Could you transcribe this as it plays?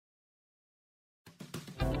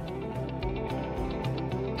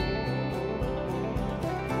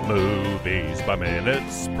Movies by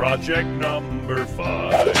Minutes, project number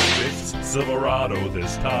 5. It's Silverado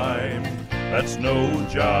this time, that's no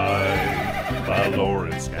jive. By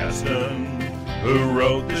Lawrence Kasdan, who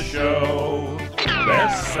wrote the show.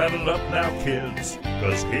 Let's settle up now, kids,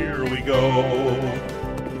 'cause here we go.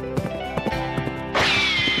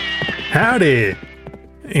 Howdy,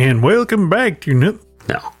 and welcome back to No.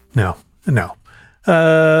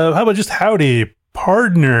 How about just howdy,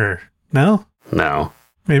 partner? No? No.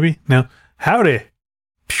 Maybe? No. Howdy.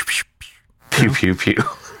 Pew, pew, pew.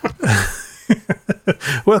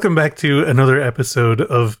 Welcome back to another episode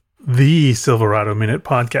of the Silverado Minute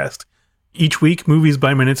podcast. Each week, Movies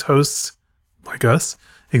by Minutes hosts, like us,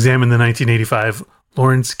 examine the 1985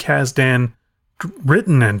 Lawrence Kasdan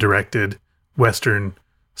written and directed Western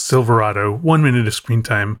Silverado, 1 minute of screen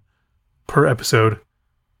time per episode.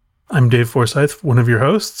 I'm Dave Forsyth, one of your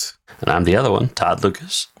hosts. And I'm the other one, Todd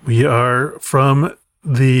Lucas. We are from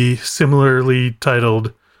the similarly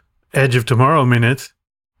titled Edge of Tomorrow Minute,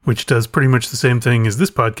 which does pretty much the same thing as this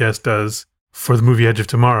podcast does for the movie Edge of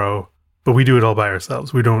Tomorrow, but we do it all by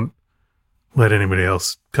ourselves. We don't let anybody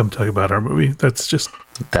else come talk about our movie.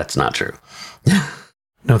 That's not true.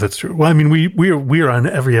 No, that's true. Well, I mean, we are on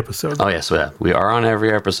every episode. Oh, yes, we are on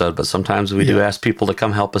every episode, but sometimes we do ask people to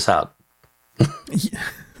come help us out.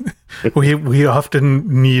 We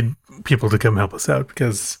often need people to come help us out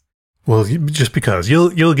because, well, just because.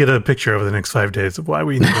 You'll get a picture over the next 5 days of why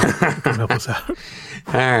we need to come help us out.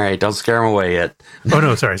 All right, don't scare them away yet. Oh,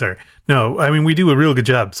 no, sorry. No, I mean, we do a real good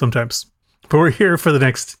job sometimes. But we're here for the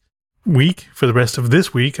next week, for the rest of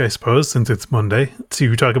this week, I suppose, since it's Monday,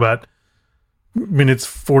 to talk about minutes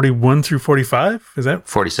 41 through 45. Is that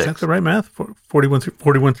 46? Is that the right math? 41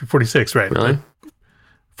 through 46, right? Really?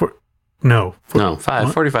 No,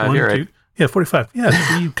 45. You're right. Yeah, 45.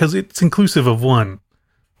 Yeah, because it's inclusive of one.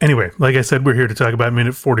 Anyway, like I said, we're here to talk about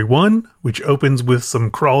minute 41, which opens with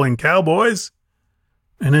some crawling cowboys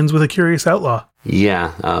and ends with a curious outlaw.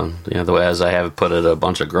 Yeah, the way as I have it put it, a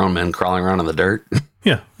bunch of grown men crawling around in the dirt.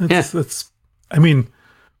 Yeah, that's. I mean,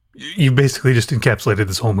 you basically just encapsulated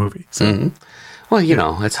this whole movie. So. Mm-hmm.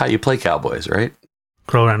 Well, that's how you play cowboys, right?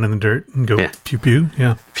 Crawl around in the dirt and go pew pew.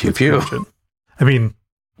 Yeah, pew pew. I mean,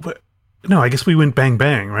 no, I guess we went bang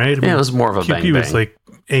bang, right? I mean, it was more of a pew bang pew bang. It's like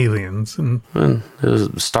aliens and it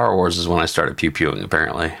was Star Wars is when I started pew pewing.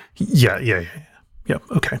 Apparently. Yeah.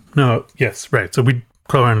 Okay. No. Yes. Right. So we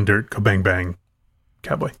crawl around in dirt, go bang bang,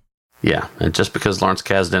 cowboy. Yeah, and just because Lawrence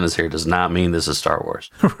Kasdan is here does not mean this is Star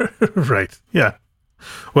Wars. Right. Yeah.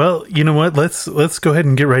 Well, you know what? Let's go ahead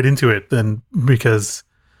and get right into it then, because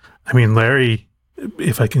I mean, Larry,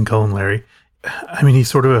 if I can call him Larry, I mean, he's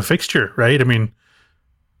sort of a fixture, right? I mean,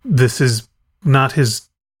 this is not the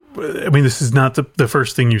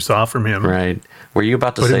first thing you saw from him. Right. Were you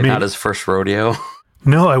about to say not his first rodeo?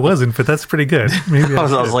 No, I wasn't, but that's pretty good. Maybe I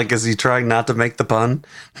was like, is he trying not to make the pun?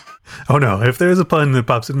 Oh no! If there's a pun that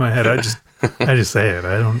pops in my head, I just say it.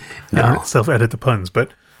 I don't self-edit the puns, but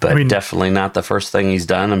I mean, definitely not the first thing he's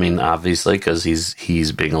done. I mean, obviously, because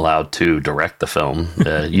he's being allowed to direct the film.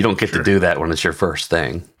 You don't get to do that when it's your first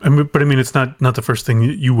thing. I mean, it's not the first thing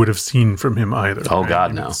you would have seen from him either. Oh right?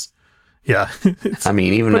 God, no. Yeah. I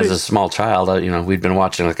mean, even as a small child, we'd been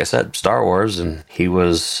watching, like I said, Star Wars, and he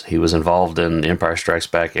was involved in Empire Strikes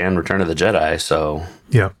Back and Return of the Jedi. So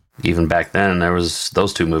yeah. Even back then, there was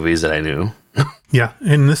those two movies that I knew. Yeah,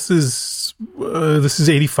 and this is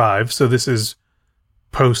 85, so this is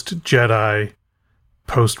post Jedi,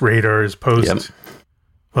 post Raiders, post. Yep.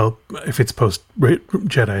 Well, if it's post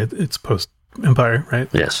Jedi, it's post Empire, right?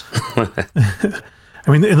 Yes. I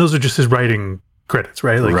mean, and those are just his writing credits,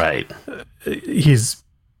 right? Like, right.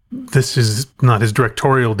 This is not his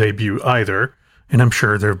directorial debut either, and I'm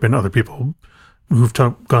sure there have been other people who've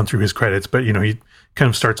gone through his credits, but he kind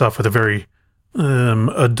of starts off with a very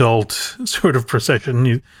adult sort of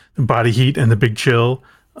procession, Body Heat and The Big Chill.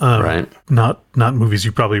 Right. Not movies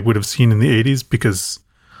you probably would have seen in the 80s because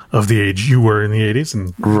of the age you were in the 80s.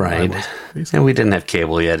 And right. And we didn't have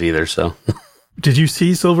cable yet either, so. Did you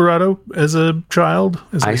see Silverado as a child,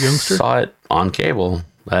 as a youngster? I saw it on cable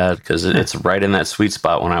because it's right in that sweet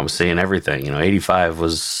spot when I was seeing everything. 85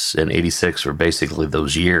 was and 86 were basically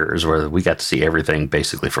those years where we got to see everything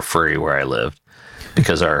basically for free where I lived.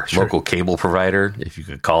 Because our local cable provider, if you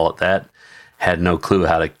could call it that, had no clue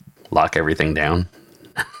how to lock everything down.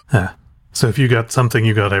 So if you got something,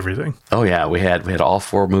 you got everything. Oh yeah, we had all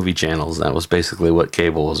 4 movie channels. That was basically what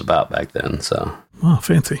cable was about back then. So oh,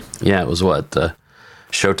 fancy. Yeah, it was Showtime,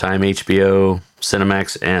 HBO,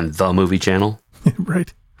 Cinemax, and the Movie Channel.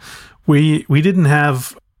 Right. We didn't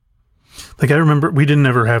have, like, I remember we didn't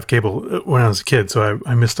ever have cable when I was a kid, so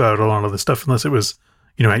I missed out on a lot of the stuff unless it was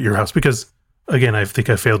at your house, because again, I think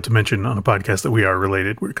I failed to mention on a podcast that we are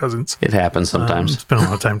related. We're cousins. It happens sometimes. Spent a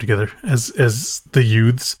lot of time together as the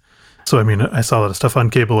youths. So, I mean, I saw a lot of stuff on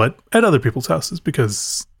cable at other people's houses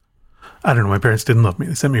because, I don't know, my parents didn't love me.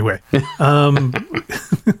 They sent me away.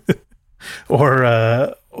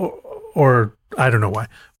 Or I don't know why.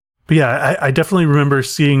 But yeah, I definitely remember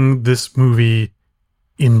seeing this movie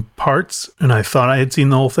in parts, and I thought I had seen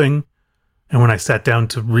the whole thing. And when I sat down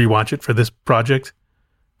to rewatch it for this project,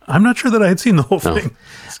 I'm not sure that I had seen the whole thing.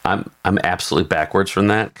 I'm absolutely backwards from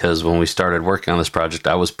that, because when we started working on this project,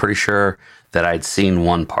 I was pretty sure that I'd seen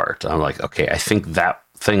one part. I'm like, okay, I think that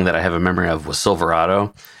thing that I have a memory of was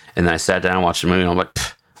Silverado. And then I sat down and watched the movie, and I'm like,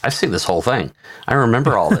 I've seen this whole thing. I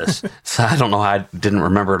remember all this. So I don't know how I didn't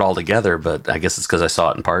remember it all together, but I guess it's because I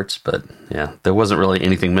saw it in parts. But yeah, there wasn't really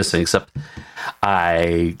anything missing, except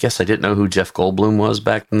I guess I didn't know who Jeff Goldblum was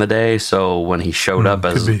back in the day. So when he showed up,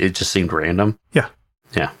 it just seemed random. Yeah.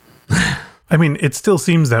 Yeah. I mean, it still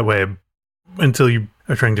seems that way until you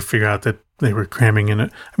are trying to figure out that they were cramming in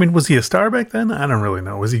it. I mean, was he a star back then? I don't really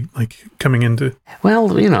know. Was he like coming into? Well,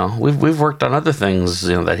 we've worked on other things,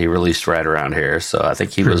 that he released right around here. So I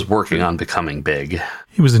think he was working on becoming big.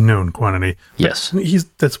 He was a known quantity. Yes,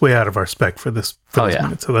 that's way out of our spec for this. Yeah.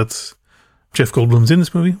 Minute. So that's Jeff Goldblum's in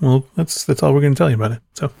this movie. Well, that's all we're going to tell you about it.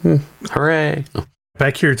 So hooray!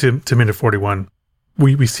 Back here to minute 41,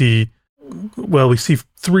 we see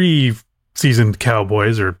 3 seasoned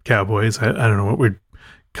cowboys. I don't know what we'd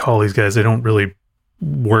call these guys. They don't really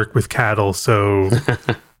work with cattle, so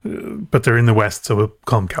but they're in the West, so we'll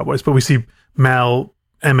call them cowboys. But we see Mal,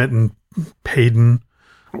 Emmett, and Payden.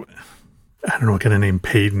 I don't know what kind of name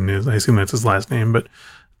Payden is. I assume that's his last name, but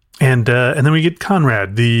and then we get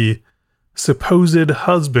Conrad, the supposed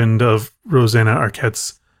husband of Rosanna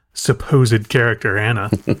Arquette's supposed character, Anna.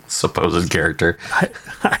 Supposed character.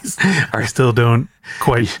 I still don't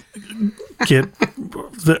quite get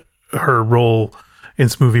her role in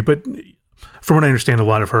this movie, but from what I understand, a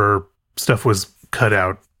lot of her stuff was cut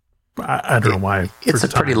out. I don't know why. It's a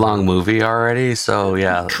pretty long movie already, so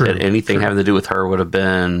yeah, anything having to do with her would have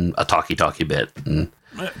been a talky bit. And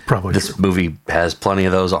probably this movie has plenty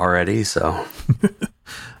of those already, so.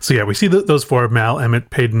 So yeah, we see those 4, Mal, Emmett,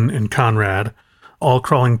 Payden, and Conrad, all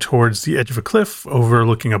crawling towards the edge of a cliff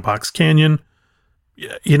overlooking a box canyon.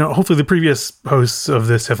 Hopefully the previous hosts of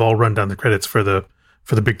this have all run down the credits for the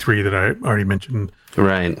big 3 that I already mentioned.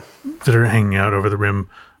 Right. That are hanging out over the rim,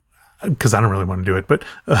 because I don't really want to do it. But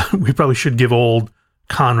we probably should give old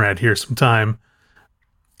Conrad here some time,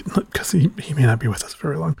 because he may not be with us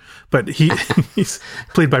very long. But he's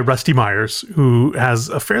played by Rusty Myers, who has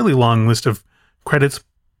a fairly long list of credits,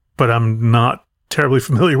 but I'm not terribly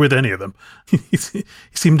familiar with any of them. He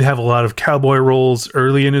seemed to have a lot of cowboy roles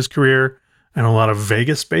early in his career and a lot of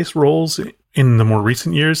Vegas-based roles in the more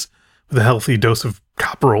recent years, with a healthy dose of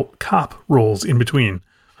cop roles in between.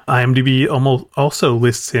 IMDb also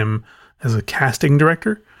lists him as a casting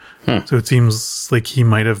director, so it seems like he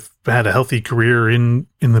might have had a healthy career in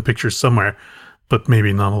the picture somewhere, but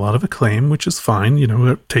maybe not a lot of acclaim, which is fine.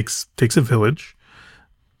 It takes a village.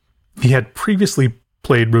 He had previously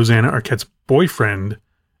played Rosanna Arquette's boyfriend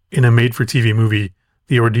in a made-for-TV movie,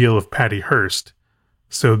 The Ordeal of Patty Hearst.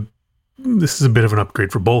 So this is a bit of an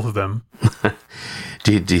upgrade for both of them.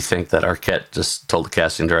 Do you think that Arquette just told the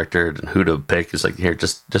casting director who to pick? He's like, here,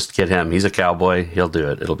 just get him. He's a cowboy. He'll do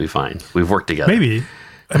it. It'll be fine. We've worked together. Maybe.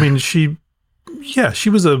 I mean, she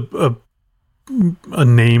was a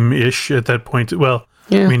name-ish at that point. Well,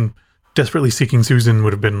 yeah. I mean, Desperately Seeking Susan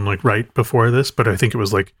would have been like right before this, but I think it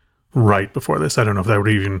was like right before this. I don't know if that would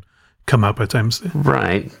even come up at times.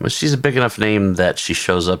 Right. But she's a big enough name that she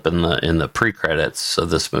shows up in the pre-credits of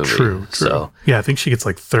this movie. True. So yeah, I think she gets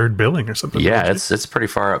like 3rd billing or something. Yeah, it's pretty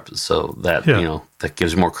far up. So that, that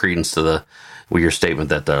gives more credence to your statement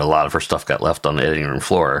that a lot of her stuff got left on the editing room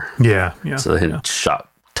floor. Yeah. So they had shot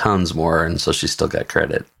tons more, and so she still got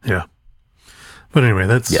credit. Yeah. But anyway,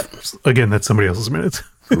 that's somebody else's minutes.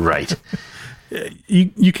 Right.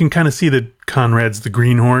 You can kind of see that Conrad's the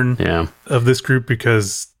greenhorn of this group,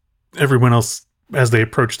 because everyone else, as they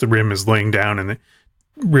approach the rim, is laying down and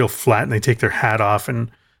real flat, and they take their hat off and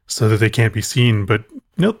so that they can't be seen. But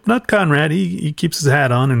nope, not Conrad. He keeps his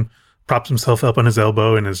hat on and props himself up on his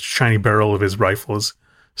elbow, and his shiny barrel of his rifle is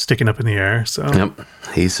sticking up in the air. So yep,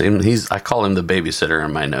 he's I call him the babysitter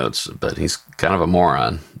in my notes, but he's kind of a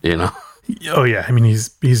moron, Oh yeah, I mean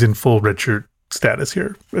he's in full red shirt status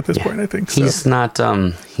here at this point. I think so.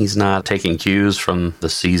 He's not taking cues from the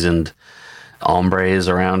seasoned hombres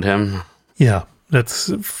around him. Yeah,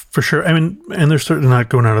 That's for sure. I mean, and they're certainly not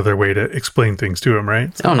going out of their way to explain things to him,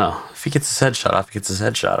 right? Oh, no. If he gets his head shot off, he gets his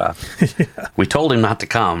head shot off. Yeah. We told him not to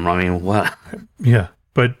come. I mean, what? Yeah.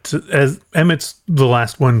 But as Emmett's the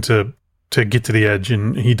last one to get to the edge,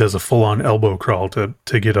 and he does a full-on elbow crawl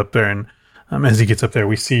to get up there. And as he gets up there,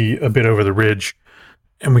 we see a bit over the ridge,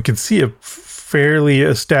 and we can see a fairly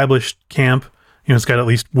established camp. You know, it's got at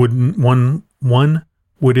least one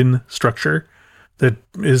wooden structure that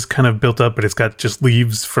is kind of built up, but it's got just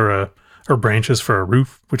leaves or branches for a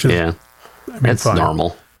roof, which is that's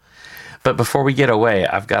normal. But before we get away,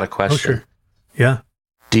 I've got a question. Oh, sure. Yeah.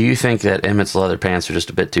 Do you think that Emmett's leather pants are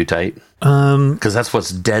just a bit too tight? Because that's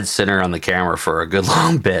what's dead center on the camera for a good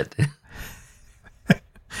long bit.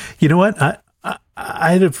 You know what?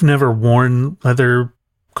 I'd have never worn leather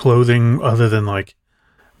clothing other than like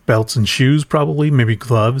belts and shoes, probably, maybe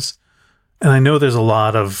gloves. And I know there's a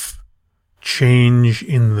lot of change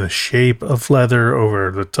in the shape of leather over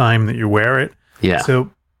the time that you wear it. Yeah. So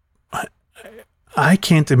I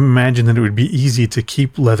can't imagine that it would be easy to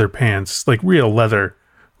keep leather pants, like real leather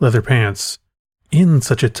pants, in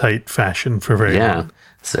such a tight fashion for very long.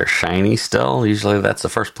 So they're shiny still. Usually that's the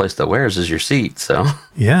first place that wears is your seat. So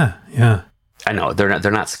yeah. I know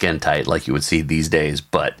they're not skin tight like you would see these days,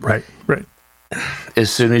 but right. As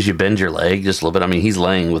soon as you bend your leg just a little bit, I mean, he's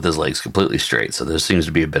laying with his legs completely straight, so there seems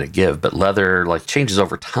to be a bit of give. But leather like changes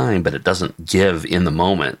over time, but it doesn't give in the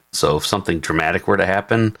moment. So if something dramatic were to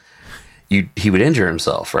happen, he would injure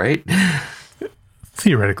himself, right?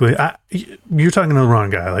 Theoretically, you're talking to the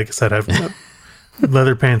wrong guy. Like I said,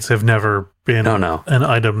 leather pants have never been an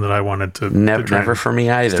item that I wanted to never for me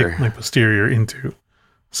either. Stick my posterior into.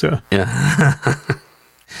 So yeah.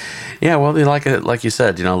 Yeah, well, like you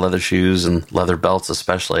said, you know, leather shoes and leather belts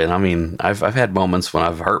especially. And I mean, I've had moments when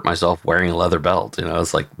I've hurt myself wearing a leather belt. You know,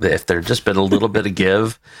 it's like if there'd just been a little bit of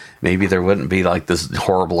give, maybe there wouldn't be like this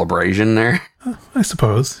horrible abrasion there. I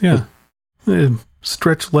suppose, yeah.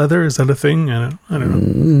 Stretch leather, is that a thing? I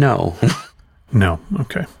don't know. No,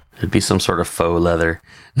 okay. It'd be some sort of faux leather.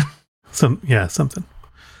 Something.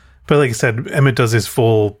 But like I said, Emmett does his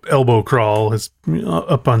full elbow crawl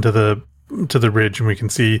up onto the ridge, and we can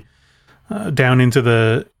see down into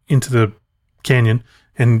the canyon,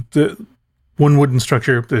 and the one wooden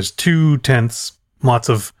structure. There's 2 tents, lots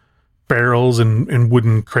of barrels and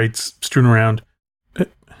wooden crates strewn around.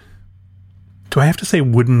 Do I have to say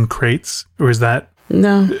wooden crates, or is that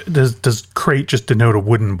no? Does crate just denote a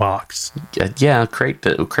wooden box? Yeah, crate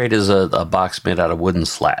is a box made out of wooden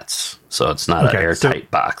slats, so it's not an airtight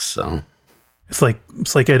box. So it's like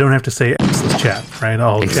I don't have to say X's chap, right?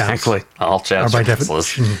 All exactly. All chaps are by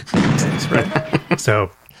definition, right? So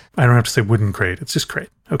I don't have to say wooden crate. It's just crate.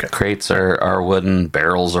 Okay. Crates are wooden.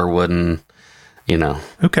 Barrels are wooden. You know.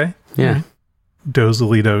 Okay. Yeah. Right. Does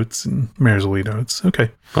lead oats and mares lead oats. Okay.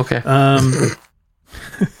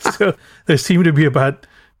 So there seem to be about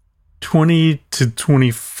 20 to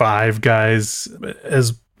 25 guys,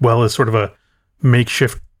 as well as sort of a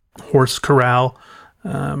makeshift horse corral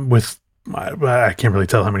with. I can't really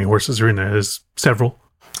tell how many horses are in there. There's several.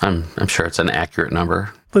 I'm sure it's an accurate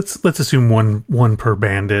number. Let's assume one per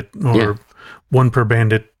bandit, or one per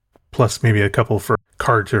bandit plus maybe a couple for a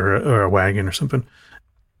cart or a wagon or something.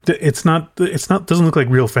 It's not doesn't look like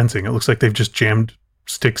real fencing. It looks like they've just jammed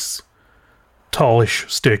tallish,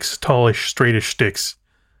 straightish sticks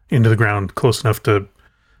into the ground close enough to,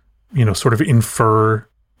 you know, sort of infer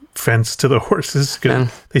fence to the horses,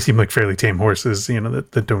 because they seem like fairly tame horses, you know,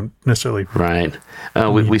 that don't necessarily right.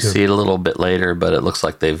 We see it a little bit later, but it looks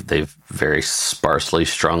like they've very sparsely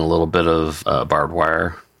strung a little bit of barbed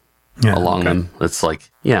wire along them. It's like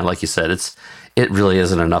like you said, it really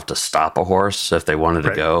isn't enough to stop a horse if they wanted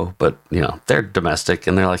to go, but you know, they're domestic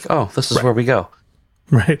and they're like, oh, this is where we go.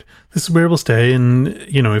 Right. This is where we'll stay, and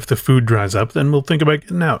you know, if the food dries up, then we'll think about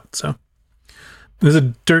getting out. So there's a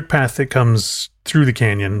dirt path that comes through the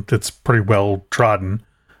canyon that's pretty well trodden.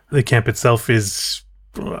 The camp itself is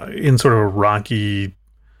in sort of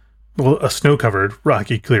a snow-covered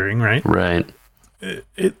rocky clearing, right? Right.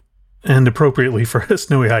 And appropriately for a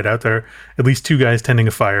snowy hideout, there are at least 2 guys tending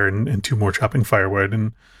a fire and 2 more chopping firewood.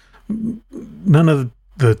 And none of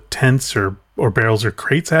the tents or barrels or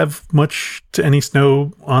crates have much to any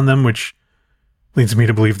snow on them, which leads me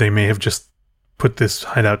to believe they may have just put this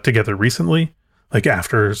hideout together recently. Like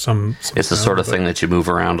after some it's the sort of thing that you move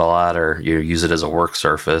around a lot, or you use it as a work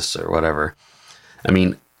surface or whatever. I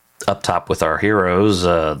mean, up top with our heroes,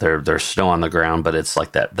 there's snow on the ground, but it's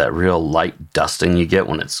like that real light dusting you get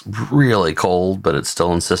when it's really cold, but it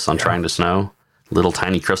still insists on trying to snow. Little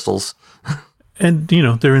tiny crystals. And, you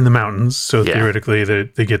know, they're in the mountains, so theoretically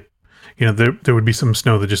they get, you know, there would be some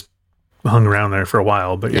snow that just hung around there for a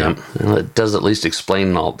while. But yeah. Well, it does at least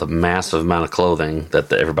explain all the massive amount of clothing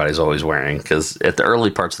that everybody's always wearing. Because at the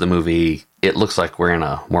early parts of the movie, it looks like we're in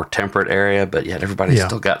a more temperate area, but yet everybody's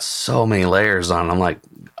still got so many layers on. I'm like,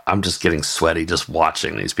 I'm just getting sweaty just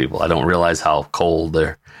watching these people. I don't realize how cold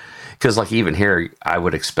they're. Because like even here, I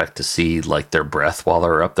would expect to see like their breath while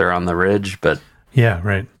they're up there on the ridge, but yeah,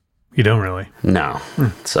 right. You don't really. No.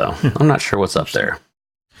 So I'm not sure what's up there.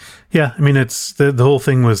 Yeah, I mean, it's the whole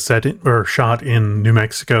thing was shot in New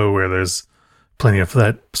Mexico, where there's plenty of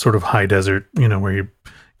that sort of high desert, where you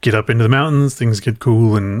get up into the mountains, things get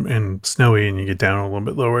cool and snowy, and you get down a little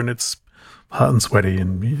bit lower, and it's hot and sweaty,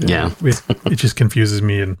 and it just confuses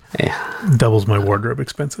me and doubles my wardrobe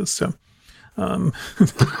expenses. So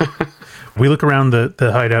we look around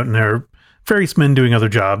the hideout, and there are various men doing other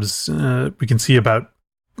jobs. We can see about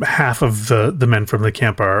half of the men from the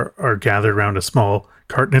camp are gathered around a small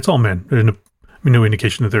cart, and it's all men. There's no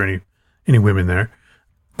indication that there are any women there.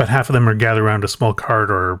 But half of them are gathered around a small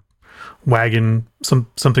cart or wagon,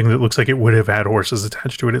 something that looks like it would have had horses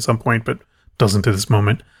attached to it at some point, but doesn't at this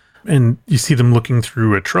moment. And you see them looking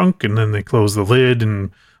through a trunk, and then they close the lid,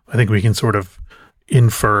 and I think we can sort of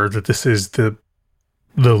infer that this is the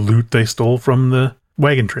loot they stole from the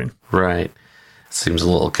wagon train. Right. Seems a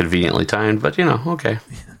little conveniently timed, but okay.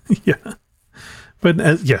 Yeah. But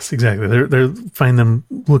yes, exactly. They find them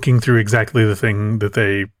looking through exactly the thing that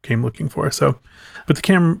they came looking for. So, but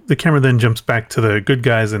the camera then jumps back to the good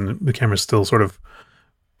guys, and the camera's still sort of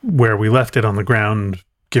where we left it on the ground,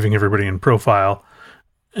 giving everybody in profile.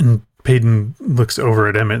 And Peyton looks over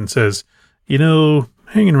at Emmett and says,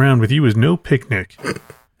 hanging around with you is no picnic.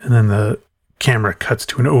 And then the camera cuts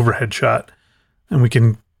to an overhead shot, and we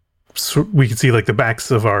can see like the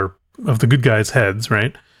backs of the good guys' heads,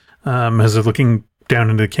 right? As they're looking down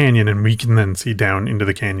into the canyon, and we can then see down into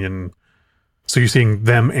the canyon. So you're seeing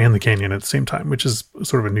them and the canyon at the same time, which is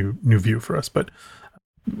sort of a new view for us. But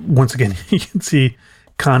once again, you can see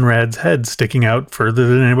Conrad's head sticking out further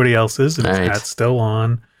than anybody else's, and his hat's still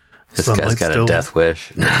on. This guy's got a death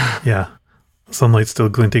wish. Yeah. Sunlight's still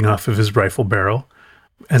glinting off of his rifle barrel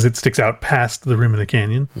as it sticks out past the rim of the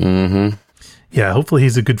canyon. Mm-hmm. Yeah, hopefully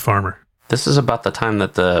he's a good farmer. This is about the time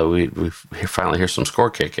that we finally hear some score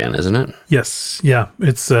kick in, isn't it? Yes. Yeah.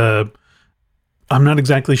 It's I'm not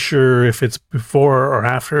exactly sure if it's before or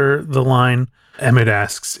after the line. Emmett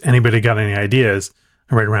asks, anybody got any ideas?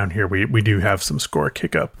 And right around here, we do have some score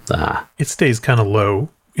kick up. It stays kind of low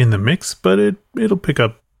in the mix, but it'll pick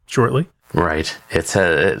up shortly. Right. It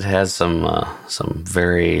has some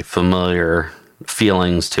very familiar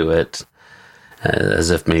feelings to it. As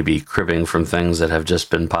if maybe cribbing from things that have just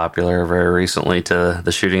been popular very recently to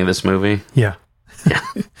the shooting of this movie. Yeah. Yeah.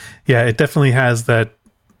 Yeah, it definitely has that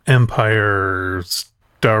Empire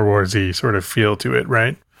Star Wars-y sort of feel to it,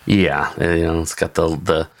 right? Yeah. It's got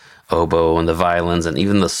the oboe and the violins, and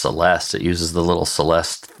even the Celeste. It uses the little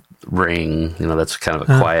Celeste ring. That's kind of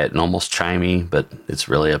a quiet and almost chimey, but it's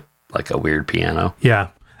really like a weird piano. Yeah.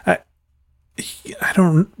 I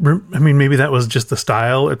mean, maybe that was just the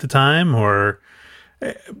style at the time, or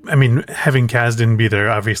I mean, having Kasdan be there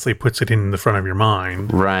obviously puts it in the front of your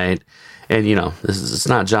mind. Right. And, it's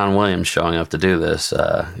not John Williams showing up to do this.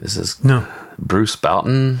 This is Bruce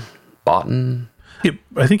Boughton. Yeah,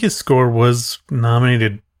 I think his score was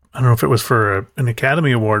nominated, I don't know if it was for an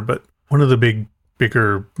Academy Award, but one of the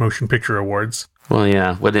bigger motion picture awards. Well,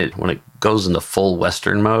 yeah, when it goes into full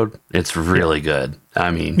Western mode, it's really good. I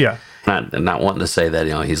mean, yeah. Not wanting to say that,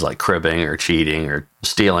 he's like cribbing or cheating or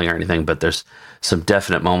stealing or anything, but there's some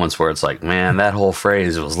definite moments where it's like, man, that whole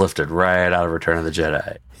phrase was lifted right out of Return of the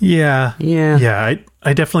Jedi. Yeah. Yeah. Yeah,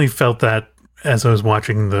 I definitely felt that as I was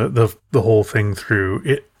watching the whole thing through.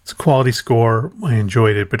 It's a quality score. I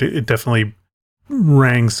enjoyed it, but it definitely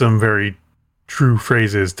rang some very true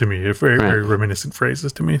phrases to me, very reminiscent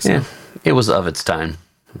phrases to me. So. Yeah, it was of its time,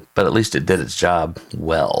 but at least it did its job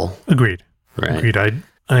well. Agreed. Right. Agreed.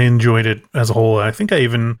 I enjoyed it as a whole. I think I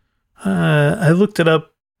even I looked it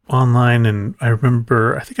up online, and I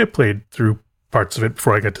think I played through parts of it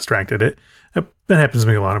before I got distracted. That happens to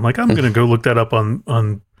me a lot. I'm like, I'm going to go look that up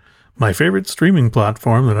on my favorite streaming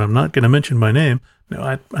platform that I'm not going to mention by name.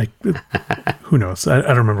 No, I who knows? I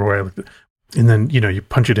don't remember where I looked at. And then, you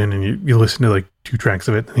punch it in and you listen to like 2 tracks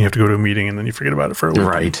of it, and you have to go to a meeting, and then you forget about it for a week.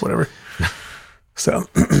 Right. Whatever. So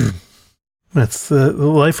that's the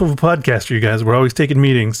life of a podcaster, you guys. We're always taking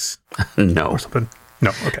meetings. No. Or something.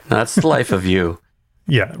 No, okay. That's the life of you.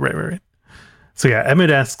 Yeah, right. So yeah, Emmett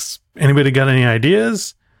asks, anybody got any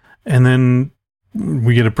ideas? And then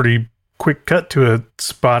we get a pretty quick cut to a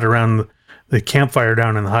spot around the campfire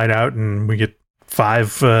down in the hideout, and we get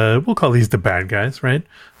 5, we'll call these the bad guys, right?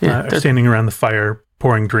 Yeah, are standing around the fire,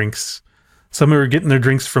 pouring drinks. Some are getting their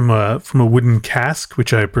drinks from a wooden cask,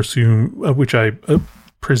 which I presume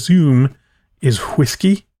is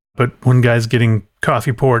whiskey. But one guy's getting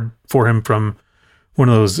coffee poured for him from one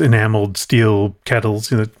of those enameled steel kettles,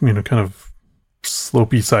 kind of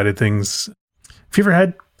slopey sided things. Have you ever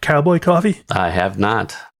had cowboy coffee? I have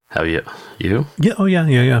not. Have you? You? Yeah. Oh,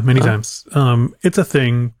 yeah. Many times. It's a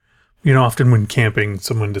thing. Often when camping,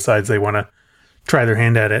 someone decides they want to try their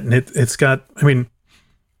hand at it, and it's got. I mean,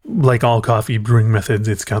 like all coffee brewing methods,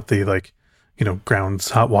 it's got the grounds,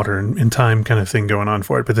 hot water, and time kind of thing going on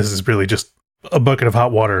for it. But this is really just a bucket of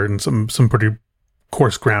hot water and some pretty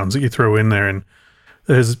coarse grounds that you throw in there. And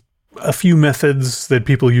there's a few methods that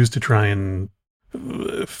people use to try and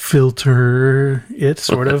filter it,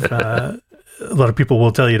 sort of. A lot of people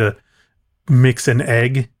will tell you to mix an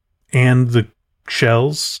egg and the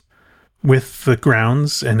shells with the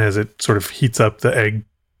grounds, and as it sort of heats up, the egg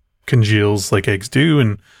congeals like eggs do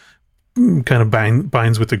and kind of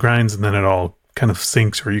binds with the grinds, and then it all kind of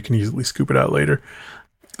sinks, or you can easily scoop it out later.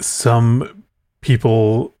 Some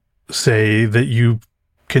people say that you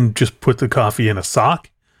can just put the coffee in a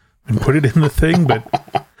sock and put it in the thing,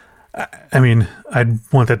 but I mean, I'd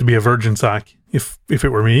want that to be a virgin sock if it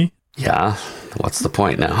were me. Yeah. What's the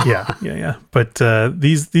point now? Yeah. But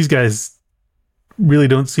these guys really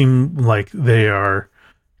don't seem like they are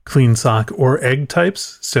clean sock or egg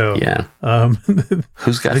types. So yeah.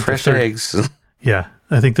 Who's got fresh eggs? Yeah.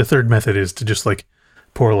 I think the third method is to just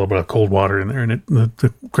pour a little bit of cold water in there, and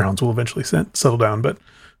the grounds will eventually settle down. But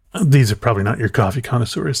these are probably not your coffee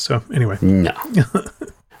connoisseurs. So anyway. No.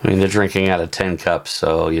 I mean, they're drinking out of 10 cups,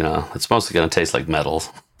 so, it's mostly going to taste like metal.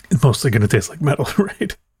 It's mostly going to taste like metal,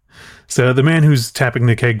 right? So the man who's tapping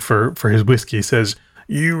the keg for his whiskey says,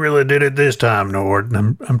 "You really did it this time, Nord."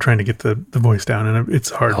 And I'm trying to get the voice down, and it's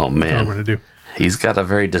hard. Oh, man. I'm going to do. He's got a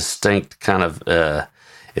very distinct kind of,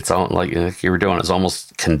 it's all like you were doing, it's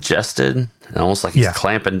almost congested, and almost like he's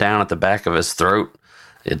clamping down at the back of his throat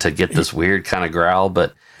to get this weird kind of growl.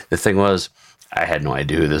 But the thing was, I had no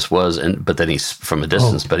idea who this was, but then he's from a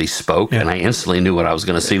distance, but he spoke, and I instantly knew what I was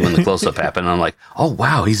going to see when the close-up happened. I'm like, oh,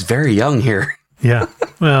 wow, he's very young here. Yeah,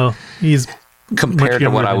 well, he's compared to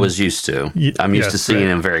what I was used to. I'm used to seeing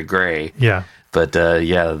him very gray. Yeah. But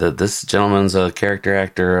this gentleman's a character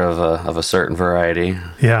actor of a certain variety.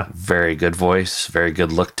 Yeah. Very good voice, very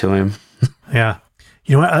good look to him. Yeah.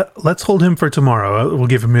 You know what? Let's hold him for tomorrow. We'll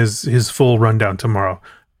give him his full rundown tomorrow.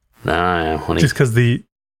 Just because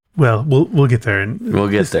we'll get there. And we'll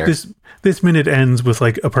get there. This minute ends with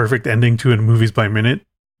a perfect ending to a Movies by Minute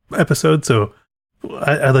episode, so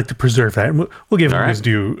I'd like to preserve that. We'll give him his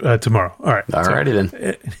due tomorrow. All right. Alrighty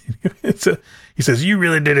then. He says, "You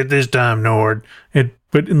really did it this time, Nord."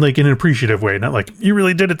 But in an appreciative way, not like, "You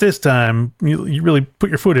really did it this time. You really put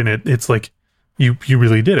your foot in it." It's like, you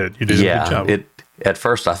really did it. You did a good job. At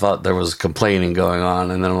first, I thought there was complaining going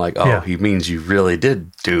on, and then I'm like, he means you really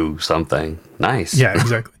did do something nice. Yeah,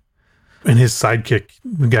 exactly. And his sidekick,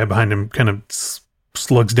 the guy behind him, kind of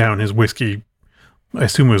slugs down his whiskey. I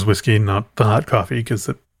assume it was whiskey, not the hot coffee, because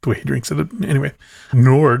the way he drinks it. Anyway,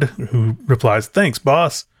 Nord, who replies, "Thanks,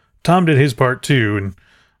 boss. Tom did his part too." And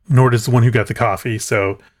Nord is the one who got the coffee.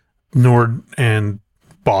 So Nord and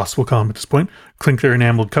boss, we'll call him at this point, clink their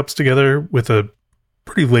enameled cups together with a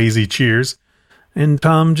pretty lazy cheers. And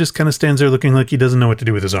Tom just kind of stands there looking like he doesn't know what to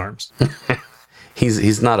do with his arms.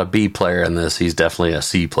 He's not a B player in this. He's definitely a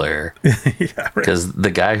C player. Yeah, right. Because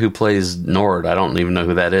the guy who plays Nord, I don't even know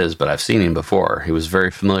who that is, but I've seen him before. He was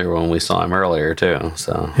very familiar when we saw him earlier too.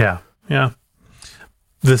 So yeah.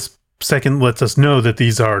 This second lets us know that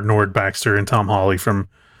these are Nord Baxter and Tom Hawley from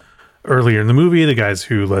earlier in the movie, the guys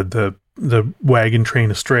who led the wagon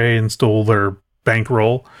train astray and stole their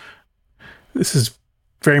bankroll. This is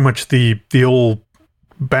very much the old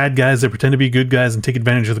bad guys that pretend to be good guys and take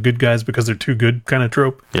advantage of the good guys because they're too good kind of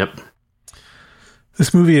trope. Yep.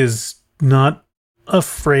 This movie is not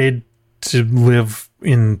afraid to live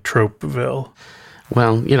in Tropeville.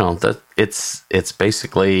 Well, it's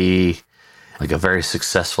basically like a very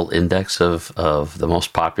successful index of the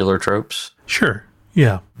most popular tropes. Sure.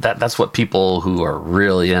 Yeah. That's what people who are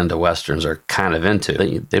really into Westerns are kind of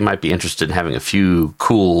into. They might be interested in having a few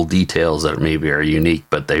cool details that maybe are unique,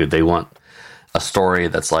 but they want a story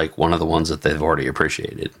that's like one of the ones that they've already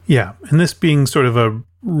appreciated. Yeah. And this being sort of a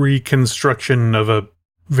reconstruction of a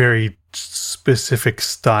very specific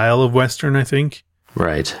style of Western, I think.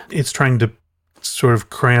 Right. It's trying to sort of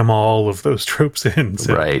cram all of those tropes in.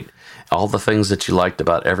 So. Right. All the things that you liked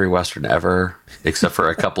about every Western ever, except for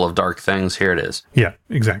a couple of dark things, here it is. Yeah,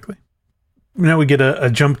 exactly. Now we get a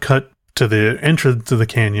jump cut to the entrance to the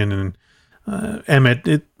canyon, and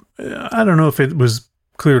Emmett. I don't know if it was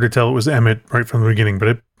clear to tell it was Emmett right from the beginning,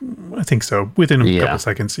 but I think so. Within a couple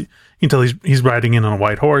seconds, you can tell he's riding in on a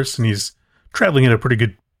white horse, and he's traveling at a pretty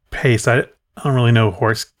good pace. I don't really know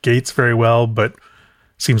horse gaits very well, but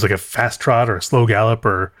seems like a fast trot or a slow gallop,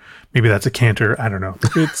 or maybe that's a canter. I don't know.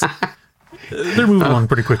 They're moving along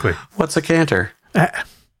pretty quickly. What's a canter?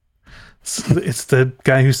 It's the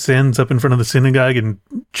guy who stands up in front of the synagogue and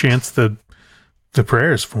chants the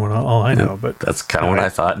prayers, from all I know. But that's kind of what I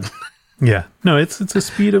thought. Yeah, no, it's a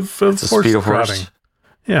speed of horse trotting.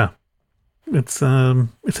 Yeah, it's a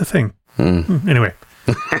thing. Anyway,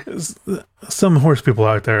 some horse people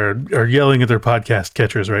out there are yelling at their podcast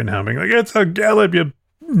catchers right now, being like, "It's a gallop, you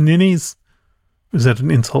ninnies." Is that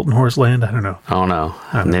an insult in horse land? I don't know. Oh no,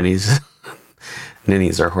 ninnies.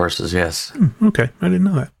 Ninnies are horses. Yes. Okay, I didn't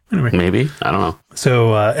know that. Anyway, maybe, I don't know.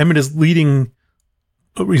 So Emmett is leading.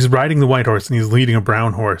 He's riding the white horse, and he's leading a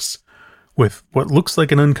brown horse with what looks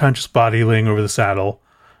like an unconscious body laying over the saddle,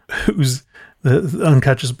 whose the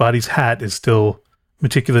unconscious body's hat is still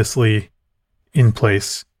meticulously in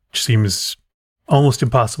place, which seems almost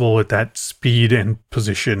impossible at that speed and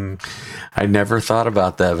position. I never thought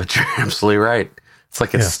about that, but you're absolutely right. It's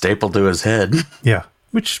like it's stapled to his head. Yeah,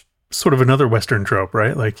 which sort of another Western trope,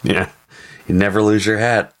 right? Like, yeah, you never lose your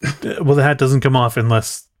hat. Well, the hat doesn't come off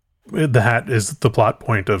unless the hat is the plot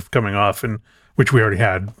point of coming off, and which we already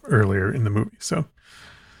had earlier in the movie. So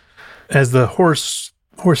as the horse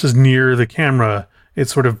is near the camera, it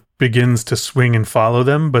sort of begins to swing and follow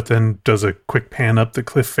them, but then does a quick pan up the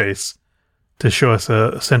cliff face to show us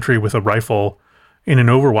a sentry with a rifle in an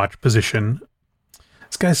overwatch position.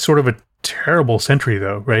 This guy's sort of a terrible sentry,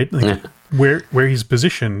 though, right? Like, where he's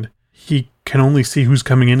positioned, he can only see who's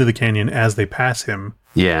coming into the canyon as they pass him.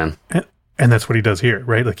 Yeah. And that's what he does here,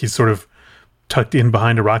 right? Like, he's sort of tucked in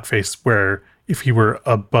behind a rock face where if he were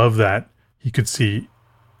above that, he could see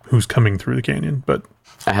who's coming through the canyon. But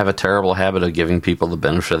I have a terrible habit of giving people the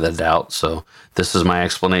benefit of the doubt, so this is my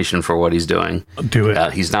explanation for what he's doing. Do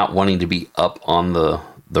it. He's not wanting to be up on the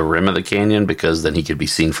rim of the canyon, because then he could be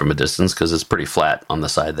seen from a distance, because it's pretty flat on the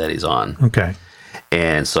side that he's on. Okay.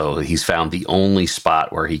 And so he's found the only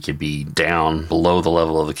spot where he could be down below the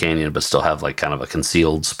level of the canyon, but still have like kind of a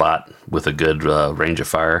concealed spot with a good range of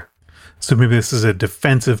fire. So maybe this is a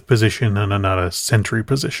defensive position and not a sentry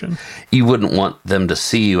position. You wouldn't want them to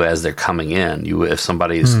see you as they're coming in. If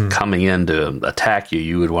somebody's coming in to attack you,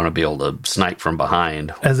 you would want to be able to snipe from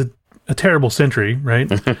behind. As a terrible sentry,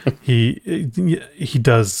 right? he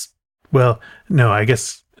does well. No, I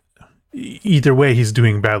guess either way he's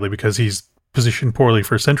doing badly, because he's positioned poorly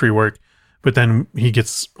for sentry work. But then he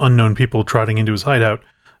gets unknown people trotting into his hideout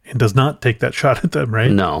and does not take that shot at them,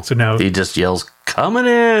 right? No. So now he just yells, "Coming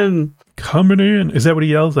in! Coming in!" Is that what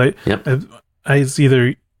he yells? Yep. I was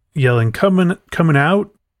either yelling coming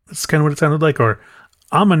out. That's kind of what it sounded like, or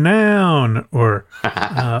I'm a noun, or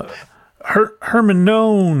Herman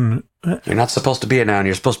known. You're not supposed to be a noun.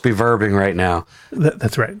 You're supposed to be verbing right now.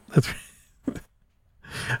 That's right. That's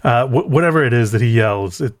right. Whatever it is that he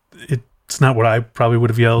yells, it's not what I probably would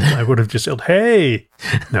have yelled. I would have just yelled, "Hey!"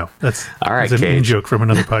 No, that's all right. That's an in-joke from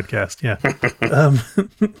another podcast. Yeah,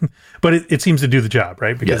 but it seems to do the job,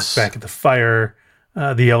 right? Because back at the fire,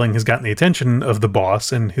 the yelling has gotten the attention of the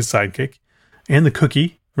boss and his sidekick, and the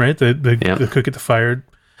cookie, right? The cook at the fire.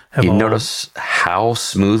 You notice how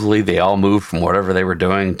smoothly they all moved from whatever they were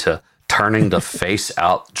doing to turning to face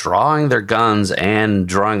out, drawing their guns and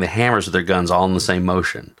drawing the hammers of their guns all in the same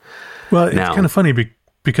motion. Well, it's kind of funny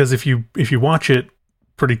because if you watch it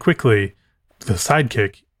pretty quickly, the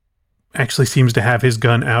sidekick actually seems to have his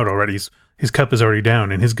gun out already. His cup is already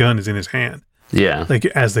down and his gun is in his hand. Yeah. Like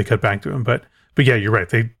as they cut back to him. But yeah, you're right.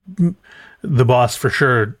 The boss for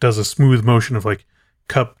sure does a smooth motion of like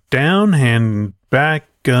cup down, hand back,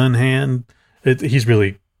 gun, hand. He's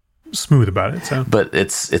really smooth about it. So, but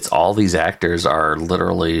it's all these actors are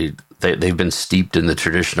literally they've been steeped in the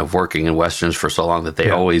tradition of working in westerns for so long that they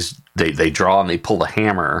always they draw and they pull the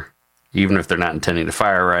hammer even if they're not intending to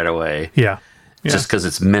fire right away. Yeah. Just because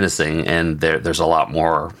it's menacing, and there's a lot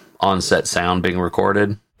more on-set sound being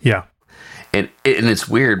recorded. Yeah. And it's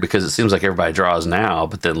weird because it seems like everybody draws now,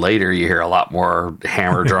 but then later you hear a lot more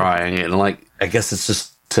hammer drawing, and like I guess it's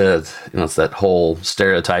just it's that whole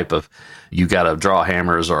stereotype of you got to draw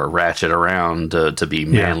hammers or ratchet around to be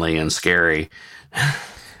manly and scary.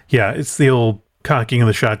 Yeah, it's the old cocking of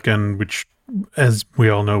the shotgun, which, as we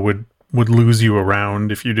all know, would lose you a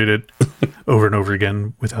round if you did it over and over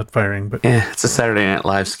again without firing. But it's a Saturday Night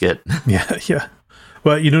Live skit. Yeah.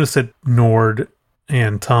 Well, you notice that Nord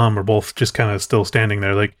and Tom are both just kind of still standing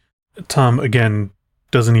there. Like Tom again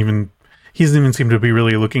doesn't even he doesn't even seem to be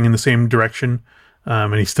really looking in the same direction,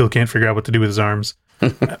 and he still can't figure out what to do with his arms.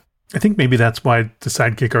 I think maybe that's why the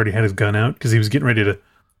sidekick already had his gun out, because he was getting ready to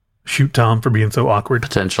shoot Tom for being so awkward.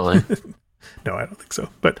 Potentially. No, I don't think so.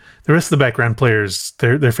 But the rest of the background players,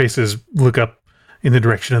 their faces look up in the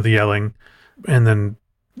direction of the yelling, and then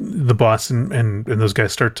the boss and those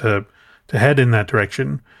guys start to head in that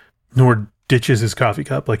direction. Nord ditches his coffee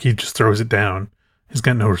cup, like he just throws it down. He's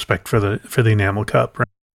got no respect for the enamel cup.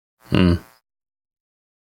 Right?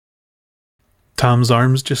 Tom's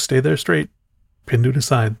arms just stay there straight, pinned to his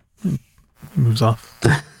side. He moves off.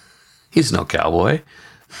 He's no cowboy.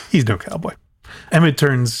 He's no cowboy. Emmett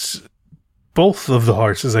turns both of the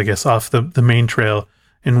horses, I guess, off the main trail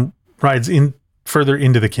and rides in further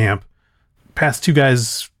into the camp, past two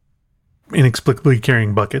guys inexplicably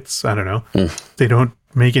carrying buckets. I don't know. They don't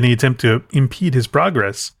make any attempt to impede his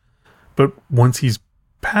progress, but once he's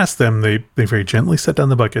past them, they very gently set down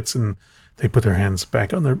the buckets and they put their hands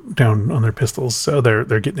back on their pistols. So they're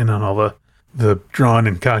getting in on all the drawn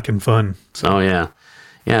and cock and fun. So. Oh yeah.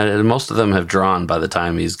 Yeah, most of them have drawn by the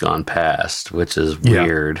time he's gone past, which is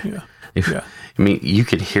weird. Yeah. I mean, you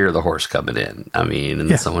could hear the horse coming in. I mean,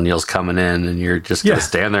 and someone yells coming in, and you're just going to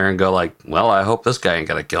stand there and go like, well, I hope this guy ain't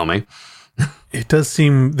going to kill me. It does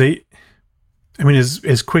seem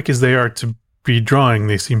as quick as they are to be drawing,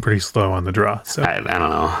 they seem pretty slow on the draw. So I don't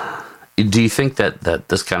know. Do you think that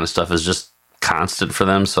this kind of stuff is just constant for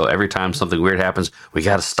them? So every time something weird happens, we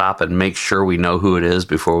got to stop and make sure we know who it is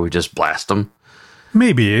before we just blast them?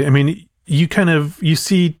 Maybe. I mean, you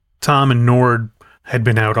see Tom and Nord had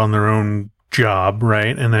been out on their own job,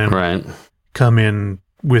 right? And then come in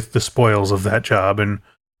with the spoils of that job. And,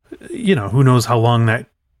 who knows how long that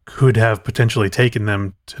could have potentially taken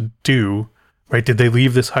them to do, right? Did they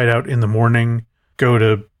leave this hideout in the morning, go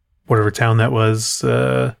to whatever town that was,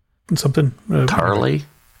 something? Tarley?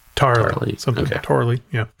 Tarley. Something. Okay. Tarley,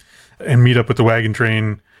 yeah. And meet up with the wagon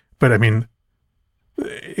train. But, I mean,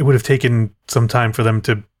 it would have taken some time for them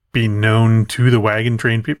to be known to the wagon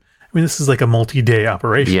train people. I mean, this is like a multi-day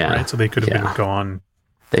operation, right? So they could have been gone.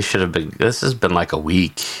 They should have been. This has been like a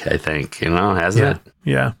week, I think, hasn't it?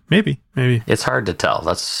 Yeah, maybe. It's hard to tell.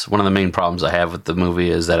 That's one of the main problems I have with the movie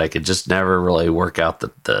is that I could just never really work out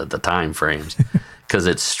the time frames because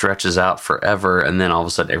it stretches out forever and then all of a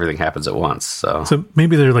sudden everything happens at once. So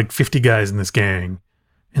maybe there are like 50 guys in this gang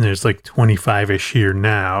and there's like 25-ish here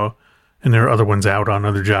now and there are other ones out on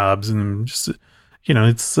other jobs and just...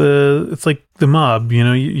 it's like the mob,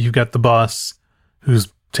 you've got the boss who's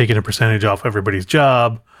taking a percentage off everybody's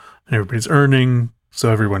job and everybody's earning. So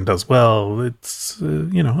everyone does well. It's, I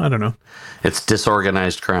don't know. It's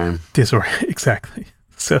disorganized crime. Exactly.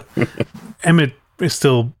 So Emmett is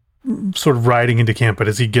still sort of riding into camp, but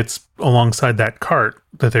as he gets alongside that cart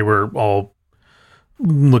that they were all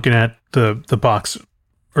looking at the box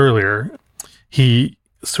earlier, he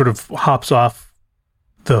sort of hops off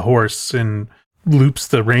the horse and loops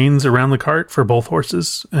the reins around the cart for both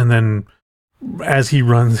horses, and then as he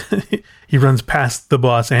runs he runs past the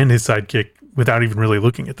boss and his sidekick without even really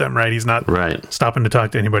looking at them, right? He's not stopping to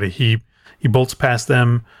talk to anybody. He bolts past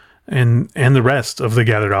them and the rest of the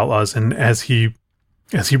gathered outlaws, and as he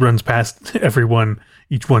runs past everyone,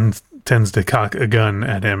 each one tends to cock a gun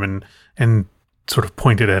at him and sort of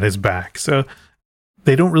point it at his back. So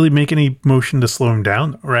they don't really make any motion to slow him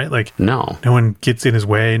down, right? Like no one gets in his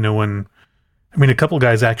way, a couple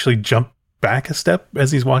guys actually jump back a step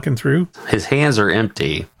as he's walking through. His hands are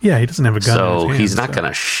empty. Yeah, he doesn't have a gun. So he's not going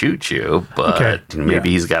to shoot you, but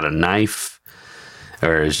maybe he's got a knife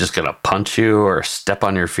or is just going to punch you or step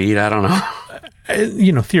on your feet. I don't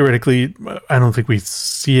know. Theoretically, I don't think we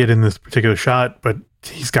see it in this particular shot, but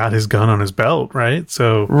he's got his gun on his belt, right?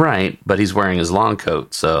 So right, but he's wearing his long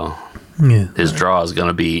coat, so his draw is going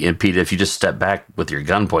to be impeded. If you just step back with your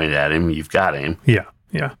gun pointed at him, you've got him. Yeah.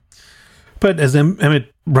 But as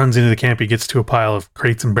Emmett runs into the camp, he gets to a pile of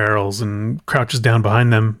crates and barrels and crouches down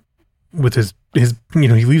behind them with his he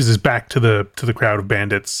leaves his back to the crowd of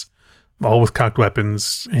bandits, all with cocked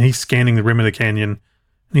weapons, and he's scanning the rim of the canyon,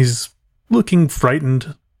 and he's looking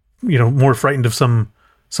frightened, more frightened of some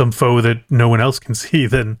foe that no one else can see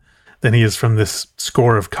than he is from this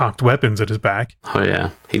score of cocked weapons at his back. Oh yeah,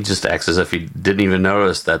 he just acts as if he didn't even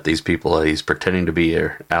notice that these people he's pretending to be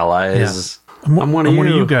your allies. Yeah. I'm one of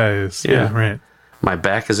you guys. Yeah, right. My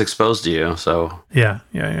back is exposed to you, so... Yeah.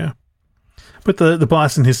 But the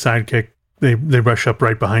boss and his sidekick, they rush up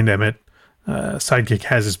right behind Emmett. Sidekick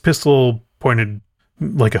has his pistol pointed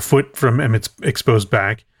like a foot from Emmett's exposed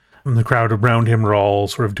back. And the crowd around him are all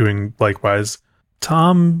sort of doing likewise.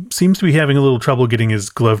 Tom seems to be having a little trouble getting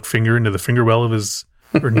his gloved finger into the finger well of his...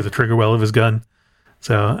 or into the trigger well of his gun.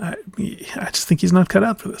 So I just think he's not cut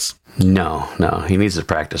out for this. No, he needs to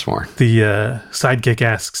practice more. The sidekick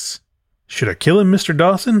asks, "Should I kill him, Mr.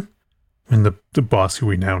 Dawson?" And the boss, who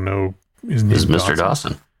we now know is named Mr.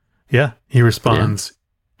 Dawson. Yeah, he responds,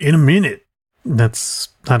 "In a minute." That's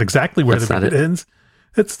not exactly where the minute ends.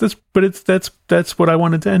 That's what I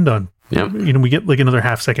wanted to end on. Yep. You know, we get like another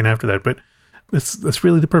half second after that, but that's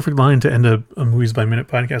really the perfect line to end a Movies by Minute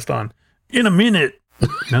podcast on. In a minute.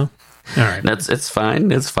 No? All right. It's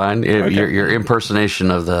fine. It's fine. Okay. Your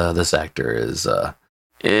impersonation of this actor is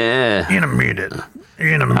in a minute. In a minute.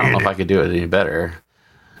 I don't know if I could do it any better.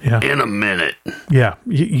 Yeah. In a minute. Yeah.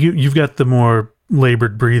 You've got the more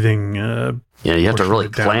labored breathing. Yeah, you have to really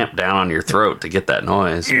clamp down on your throat to get that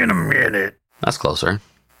noise. In a minute. That's closer.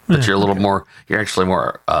 But you're a little more, you're actually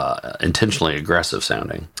more intentionally aggressive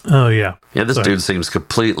sounding. Oh, yeah. Yeah, this dude seems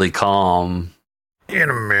completely calm. In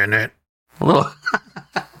a minute. A little.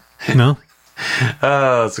 No?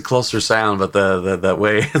 It's a closer sound, but that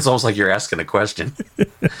way, it's almost like you're asking a question.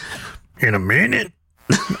 In a minute.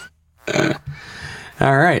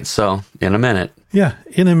 All right, so in a minute. Yeah,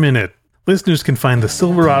 in a minute. Listeners can find the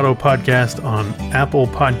Silverado podcast on Apple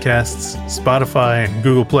Podcasts, Spotify, and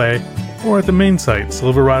Google Play, or at the main site,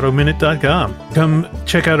 silveradominute.com. Come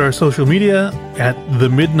check out our social media at The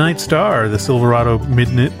Midnight Star, the Silverado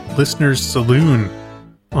Midnight Listeners Saloon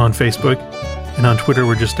on Facebook, and on Twitter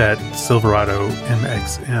we're just at Silverado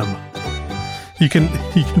MXM. You can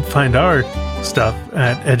find our stuff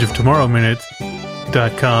at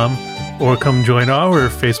edgeoftomorrowminute.com, or come join our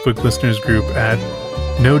Facebook listeners group at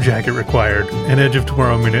No Jacket Required, an Edge of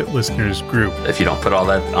Tomorrow Minute listeners group. If you don't put all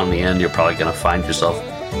that on the end, you're probably going to find yourself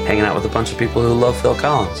hanging out with a bunch of people who love Phil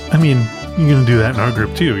Collins. I mean, you're going to do that in our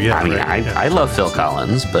group too, yeah. I mean, right? I love Phil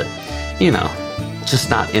Collins, but, you know, just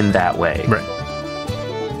not in that way. Right.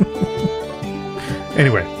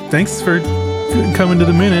 Anyway, thanks for coming to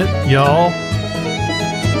the minute, y'all.